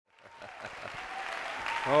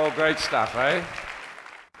Oh, great stuff, eh?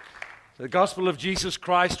 The gospel of Jesus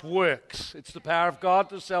Christ works. It's the power of God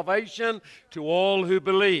to salvation to all who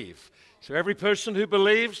believe. So every person who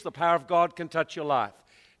believes, the power of God can touch your life.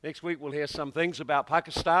 Next week we'll hear some things about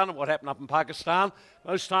Pakistan and what happened up in Pakistan.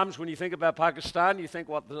 Most times when you think about Pakistan, you think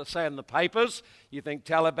what they say in the papers. You think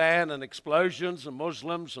Taliban and explosions and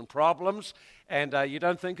Muslims and problems. And you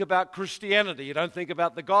don't think about Christianity. You don't think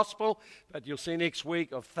about the gospel. But you'll see next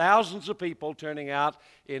week of thousands of people turning out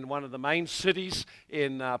in one of the main cities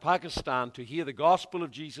in Pakistan to hear the gospel of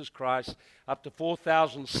Jesus Christ. Up to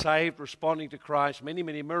 4,000 saved, responding to Christ. Many,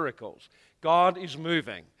 many miracles. God is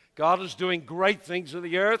moving. God is doing great things in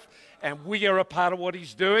the earth, and we are a part of what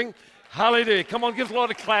He's doing. Hallelujah. Come on, give the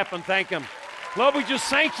Lord a clap and thank Him. Lord, we just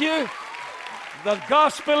thank You. The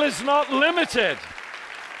gospel is not limited.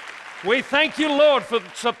 We thank You, Lord, for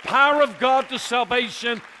the power of God to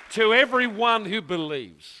salvation to everyone who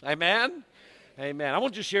believes. Amen? Amen. I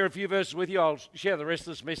want to share a few verses with you. I'll share the rest of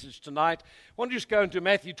this message tonight. I want to just go into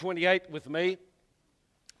Matthew 28 with me.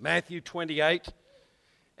 Matthew 28.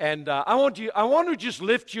 And I want to just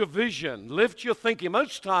lift your vision, lift your thinking.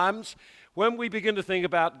 Most times when we begin to think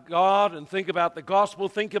about God and think about the gospel,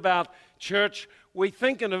 think about church, we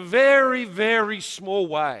think in a very, very small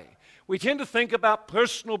way. We tend to think about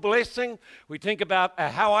personal blessing. We think about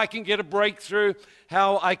how I can get a breakthrough,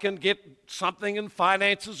 how I can get something in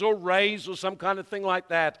finances or raise or some kind of thing like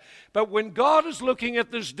that. But when God is looking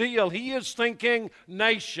at this deal, He is thinking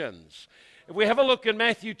nations. If we have a look in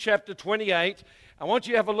Matthew chapter 28, I want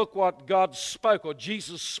you to have a look what God spoke, or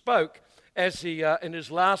Jesus spoke, as He in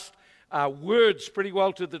His last words pretty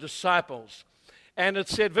well to the disciples. And it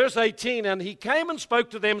said, verse 18, "And He came and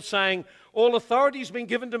spoke to them, saying, All authority has been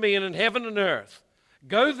given to me in heaven and earth.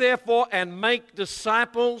 Go therefore and make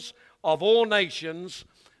disciples of all nations,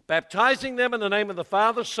 baptizing them in the name of the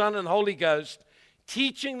Father, Son, and Holy Ghost,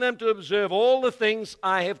 teaching them to observe all the things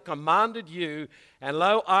I have commanded you, and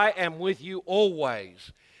lo, I am with you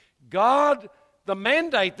always." God, the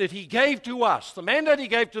mandate that He gave to us, the mandate He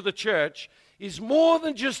gave to the church, is more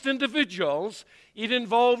than just individuals. It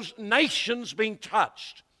involves nations being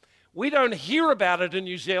touched. We don't hear about it in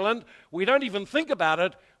New Zealand. We don't even think about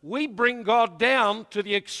it. We bring God down to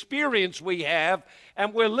the experience we have,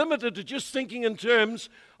 and we're limited to just thinking in terms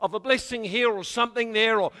of a blessing here or something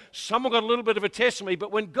there, or someone got a little bit of a testimony.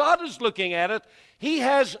 But when God is looking at it, He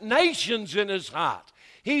has nations in His heart.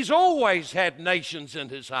 He's always had nations in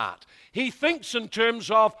His heart. He thinks in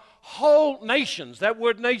terms of whole nations. That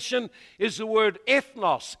word nation is the word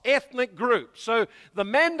ethnos, ethnic group. So the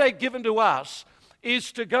mandate given to us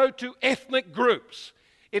is to go to ethnic groups.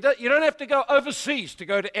 You don't have to go overseas to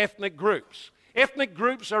go to ethnic groups. Ethnic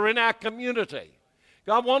groups are in our community.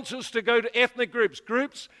 God wants us to go to ethnic groups,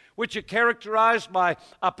 groups which are characterized by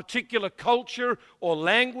a particular culture or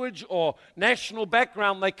language or national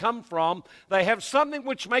background they come from. They have something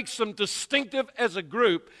which makes them distinctive as a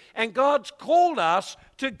group, and God's called us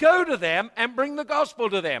to go to them and bring the gospel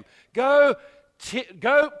to them. Go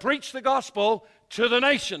preach the gospel to the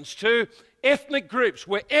nations, to ethnic groups,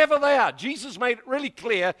 wherever they are. Jesus made it really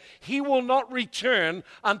clear He will not return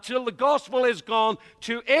until the gospel has gone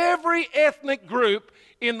to every ethnic group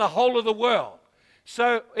in the whole of the world.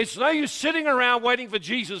 So it's no use sitting around waiting for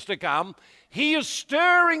Jesus to come. He is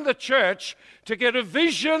stirring the church to get a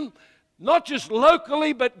vision, not just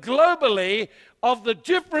locally but globally, of the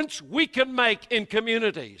difference we can make in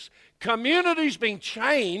communities. Communities being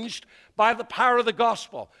changed by the power of the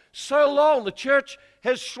gospel. So long the church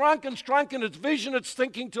has shrunk and shrunk in its vision, its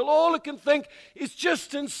thinking, till all it can think is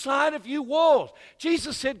just inside a few walls.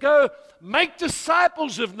 Jesus said, go make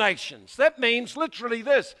disciples of nations. That means literally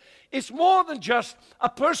this. It's more than just a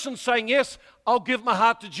person saying, yes, I'll give my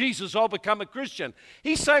heart to Jesus, I'll become a Christian.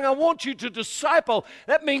 He's saying, I want you to disciple.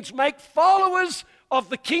 That means make followers of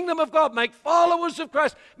the kingdom of God, make followers of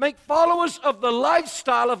Christ, make followers of the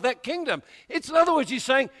lifestyle of that kingdom. It's, in other words, He's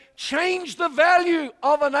saying, change the value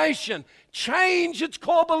of a nation, change its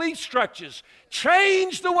core belief structures,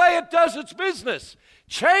 change the way it does its business,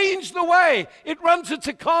 change the way it runs its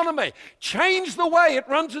economy, change the way it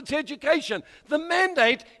runs its education. The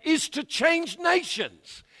mandate is to change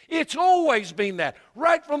nations. It's always been that.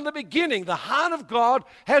 Right from the beginning, the heart of God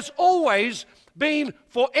has always been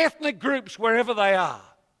for ethnic groups wherever they are.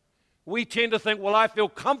 We tend to think, well, I feel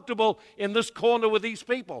comfortable in this corner with these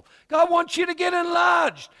people. God wants you to get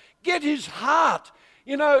enlarged, get His heart.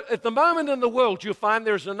 You know, at the moment in the world, you'll find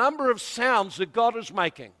there's a number of sounds that God is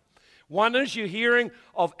making. One is you're hearing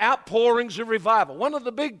of outpourings of revival. One of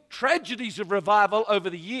the big tragedies of revival over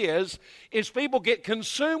the years is people get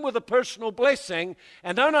consumed with a personal blessing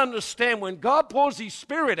and don't understand when God pours His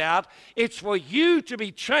Spirit out, it's for you to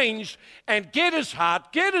be changed and get His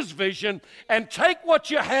heart, get His vision, and take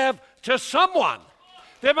what you have to someone.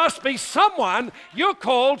 There must be someone you're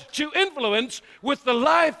called to influence with the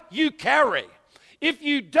life you carry. If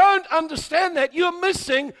you don't understand that, you're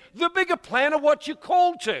missing the bigger plan of what you're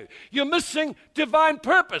called to. You're missing divine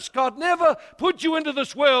purpose. God never put you into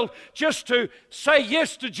this world just to say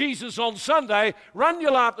yes to Jesus on Sunday, run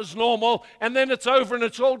your life as normal, and then it's over and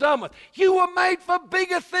it's all done with. You were made for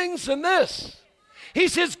bigger things than this. He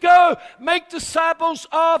says, go make disciples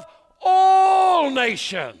of all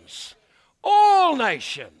nations. All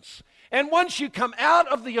nations. And once you come out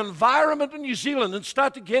of the environment in New Zealand and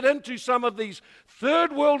start to get into some of these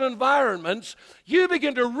third world environments, you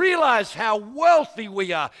begin to realize how wealthy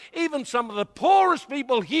we are. Even some of the poorest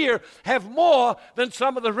people here have more than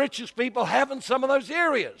some of the richest people have in some of those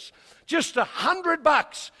areas. Just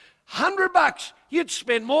 $100, you'd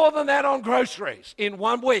spend more than that on groceries in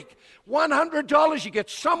 1 week. $100, you get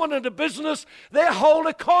someone into business, their whole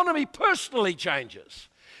economy personally changes.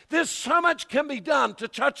 There's so much can be done to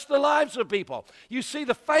touch the lives of people. You see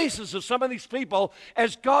the faces of some of these people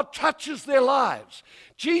as God touches their lives.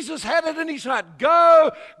 Jesus had it in His heart.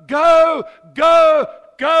 Go, go, go,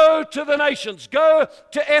 go to the nations. Go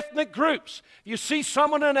to ethnic groups. You see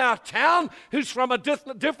someone in our town who's from a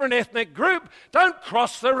different ethnic group, don't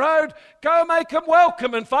cross the road. Go make them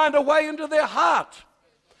welcome and find a way into their heart.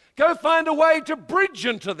 Go find a way to bridge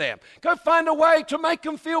into them. Go find a way to make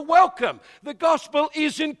them feel welcome. The gospel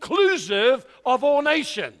is inclusive of all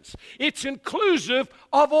nations. It's inclusive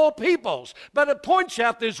of all peoples. But it points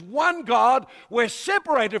out there's one God. We're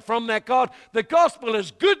separated from that God. The gospel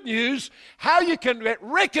is good news, how you can get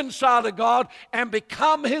reconciled to God and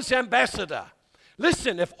become His ambassador.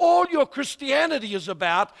 Listen, if all your Christianity is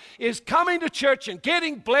about is coming to church and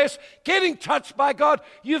getting blessed, getting touched by God,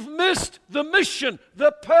 you've missed the mission,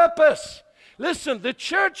 the purpose. Listen, the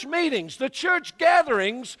church meetings, the church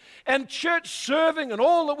gatherings, and church serving and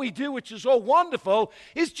all that we do, which is all wonderful,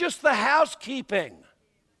 is just the housekeeping.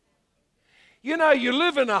 You know, you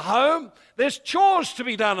live in a home, there's chores to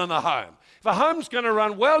be done in the home. If a home's going to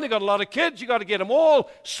run well, you've got a lot of kids, you've got to get them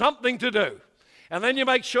all something to do. And then you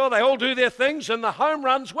make sure they all do their things and the home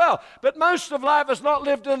runs well. But most of life is not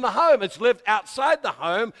lived in the home. It's lived outside the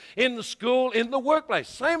home, in the school, in the workplace.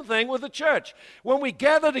 Same thing with the church. When we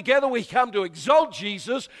gather together, we come to exalt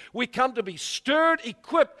Jesus. We come to be stirred,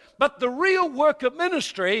 equipped. But the real work of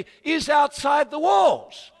ministry is outside the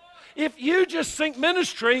walls. If you just think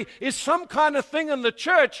ministry is some kind of thing in the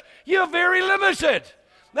church, you're very limited.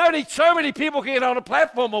 So many people get on a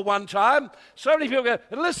platform at one time. So many people go,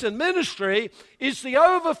 listen, ministry is the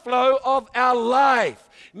overflow of our life.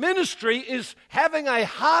 Ministry is having a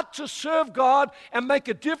heart to serve God and make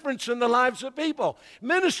a difference in the lives of people.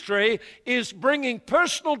 Ministry is bringing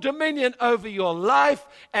personal dominion over your life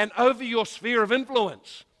and over your sphere of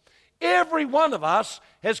influence. Every one of us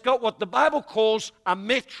has got what the Bible calls a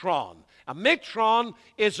metron. A metron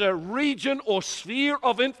is a region or sphere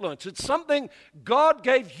of influence. It's something God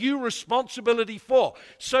gave you responsibility for.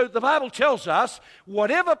 So the Bible tells us,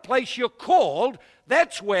 whatever place you're called,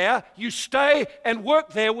 that's where you stay and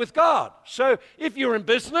work there with God. So if you're in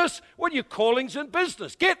business, well, your calling's in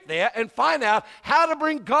business. Get there and find out how to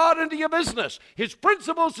bring God into your business, His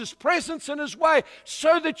principles, His presence, and His way,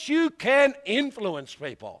 so that you can influence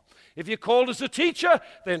people. If you're called as a teacher,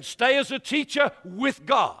 then stay as a teacher with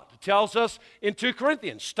God. Tells us in 2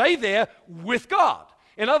 Corinthians, stay there with God.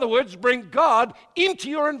 In other words, bring God into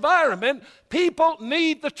your environment. People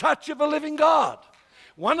need the touch of a living God.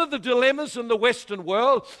 One of the dilemmas in the Western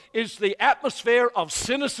world is the atmosphere of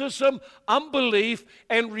cynicism, unbelief,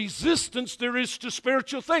 and resistance there is to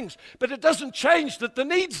spiritual things. But it doesn't change that the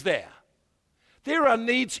need's there. There are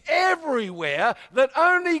needs everywhere that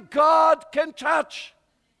only God can touch.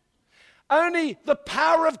 Only the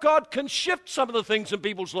power of God can shift some of the things in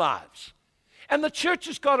people's lives. And the church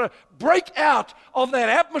has got to break out of that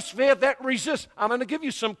atmosphere that resists. I'm going to give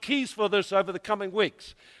you some keys for this over the coming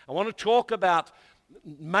weeks. I want to talk about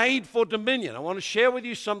made for dominion. I want to share with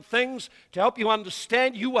you some things to help you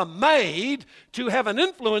understand you are made to have an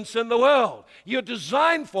influence in the world. You're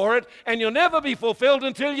designed for it, and you'll never be fulfilled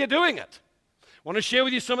until you're doing it. I want to share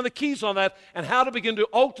with you some of the keys on that and how to begin to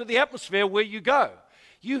alter the atmosphere where you go.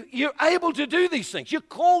 You're able to do these things. You're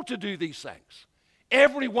called to do these things.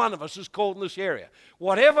 Every one of us is called in this area.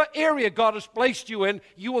 Whatever area God has placed you in,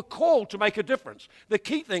 you are called to make a difference. The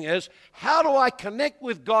key thing is, how do I connect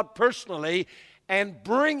with God personally and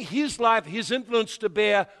bring His life, His influence to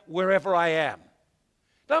bear wherever I am.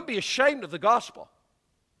 Don't be ashamed of the gospel.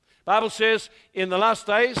 The Bible says in the last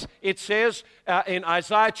days, it says in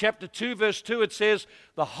Isaiah chapter 2, verse 2, it says,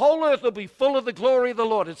 the whole earth will be full of the glory of the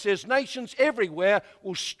Lord. It says nations everywhere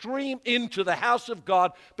will stream into the house of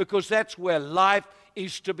God because that's where life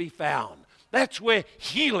is to be found. That's where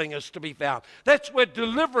healing is to be found. That's where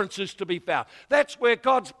deliverance is to be found. That's where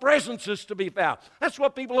God's presence is to be found. That's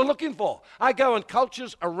what people are looking for. I go in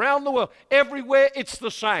cultures around the world. Everywhere it's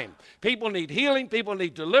the same. People need healing. People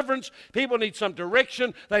need deliverance. People need some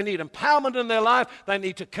direction. They need empowerment in their life. They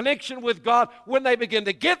need a connection with God. When they begin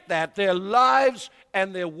to get that, their lives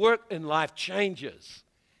and their work in life changes.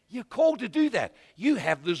 You're called to do that. You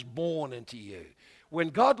have this born into you. When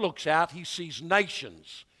God looks out, He sees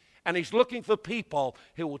nations. And He's looking for people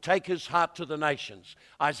who will take His heart to the nations.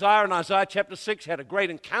 Isaiah in Isaiah chapter 6 had a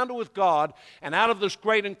great encounter with God, and out of this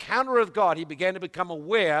great encounter with God, he began to become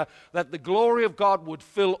aware that the glory of God would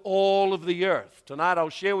fill all of the earth. Tonight I'll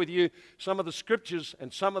share with you some of the scriptures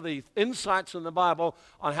and some of the insights in the Bible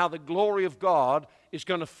on how the glory of God is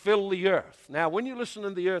going to fill the earth. Now, when you listen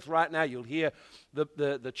in the earth right now, you'll hear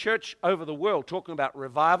the church over the world talking about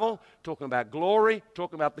revival, talking about glory,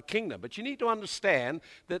 talking about the kingdom. But you need to understand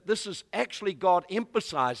that this is actually God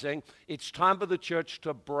emphasizing it's time for the church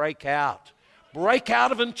to break out. Break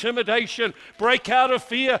out of intimidation, break out of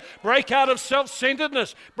fear, break out of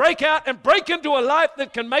self-centeredness, break out and break into a life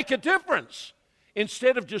that can make a difference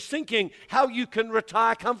instead of just thinking how you can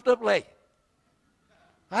retire comfortably.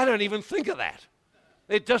 I don't even think of that.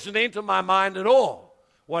 It doesn't enter my mind at all.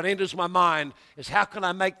 What enters my mind is how can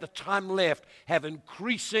I make the time left have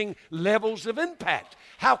increasing levels of impact?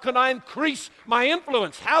 How can I increase my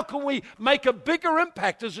influence? How can we make a bigger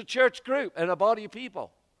impact as a church group and a body of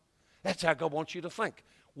people? That's how God wants you to think.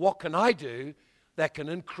 What can I do that can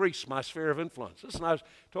increase my sphere of influence? Listen, I was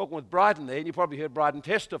talking with Bryden there, and you probably heard Bryden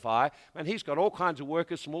testify, and he's got all kinds of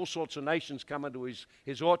workers from all sorts of nations coming to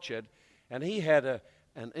his orchard, and he had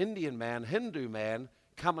an Indian man, Hindu man,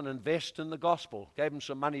 come and invest in the gospel, gave him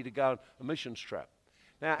some money to go on a missions trip.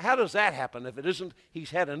 Now, how does that happen if it isn't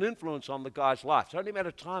he's had an influence on the guy's life? It's only a matter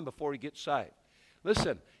of time before he gets saved.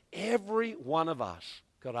 Listen, every one of us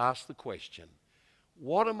got asked the question,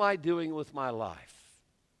 what am I doing with my life?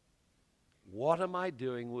 What am I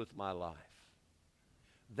doing with my life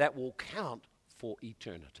that will count for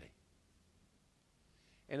eternity?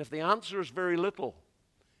 And if the answer is very little,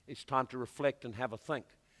 it's time to reflect and have a think.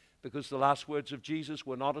 Because the last words of Jesus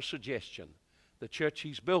were not a suggestion. The church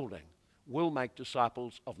He's building will make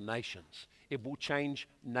disciples of nations. It will change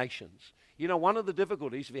nations. You know, one of the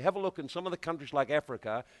difficulties, if you have a look in some of the countries like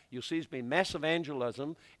Africa, you'll see there's been mass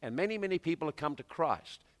evangelism and many, many people have come to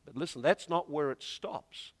Christ. But listen, that's not where it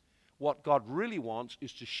stops. What God really wants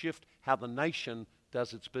is to shift how the nation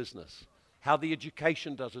does its business, how the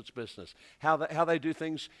education does its business, how they do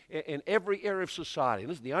things in every area of society.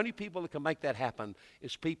 Listen, the only people that can make that happen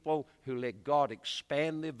is people who let God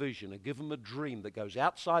expand their vision and give them a dream that goes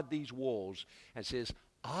outside these walls and says,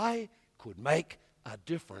 I could make a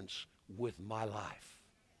difference with my life.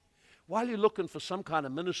 While you're looking for some kind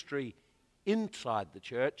of ministry inside the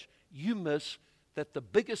church, you miss that the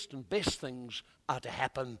biggest and best things are to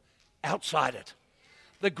happen outside it.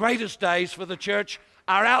 The greatest days for the church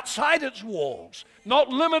are outside its walls, not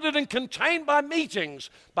limited and contained by meetings,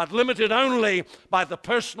 but limited only by the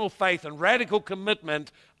personal faith and radical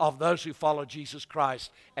commitment of those who follow Jesus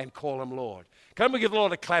Christ and call Him Lord. Can we give the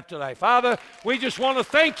Lord a clap today? Father, we just want to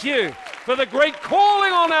thank You for the great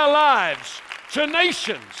calling on our lives to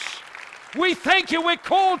nations. We thank You we're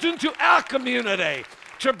called into our community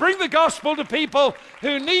to bring the gospel to people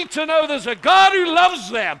who need to know there's a God who loves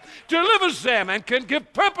them, delivers them, and can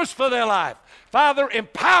give purpose for their life. Father,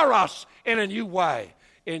 empower us in a new way.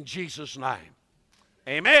 In Jesus' name.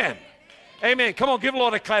 Amen. Amen. Come on, give the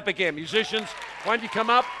Lord a clap again. Musicians, why don't you come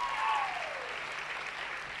up?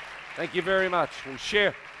 Thank you very much. We'll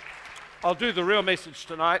share. I'll do the real message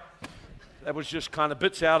tonight. That was just kind of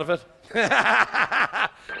bits out of it. But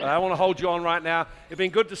I want to hold you on right now. It's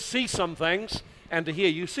been good to see some things and to hear.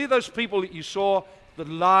 You see those people that you saw, the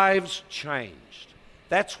lives changed.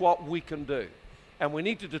 That's what we can do. And we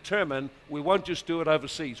need to determine we won't just do it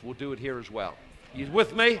overseas, we'll do it here as well. You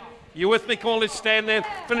with me? You with me? Come on, let's stand there.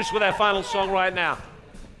 Finish with our final song right now.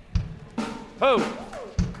 Oh,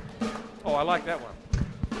 I like that one.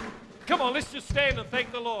 Come on, let's just stand and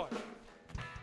thank the Lord.